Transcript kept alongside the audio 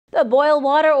The boil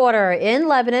water order in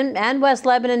Lebanon and West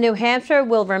Lebanon, New Hampshire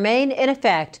will remain in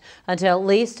effect until at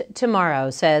least tomorrow,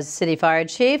 says City Fire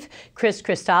Chief Chris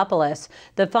Christopoulos.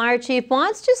 The fire chief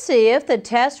wants to see if the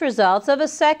test results of a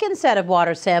second set of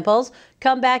water samples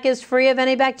come back as free of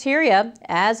any bacteria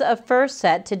as a first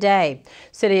set today.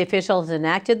 City officials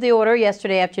enacted the order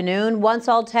yesterday afternoon. Once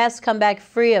all tests come back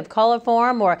free of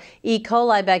coliform or E.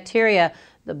 coli bacteria,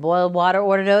 the boiled water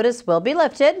order notice will be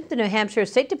lifted. The New Hampshire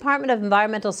State Department of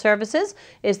Environmental Services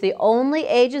is the only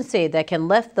agency that can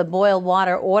lift the boiled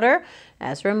water order.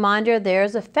 As a reminder,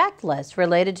 there's a fact list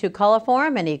related to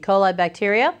coliform and E. coli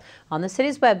bacteria on the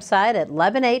city's website at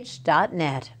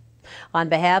lebanh.net. On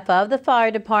behalf of the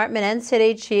fire department and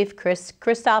city, Chief Chris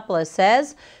Christopoulos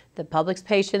says the public's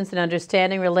patience and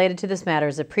understanding related to this matter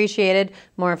is appreciated.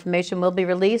 More information will be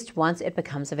released once it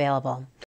becomes available.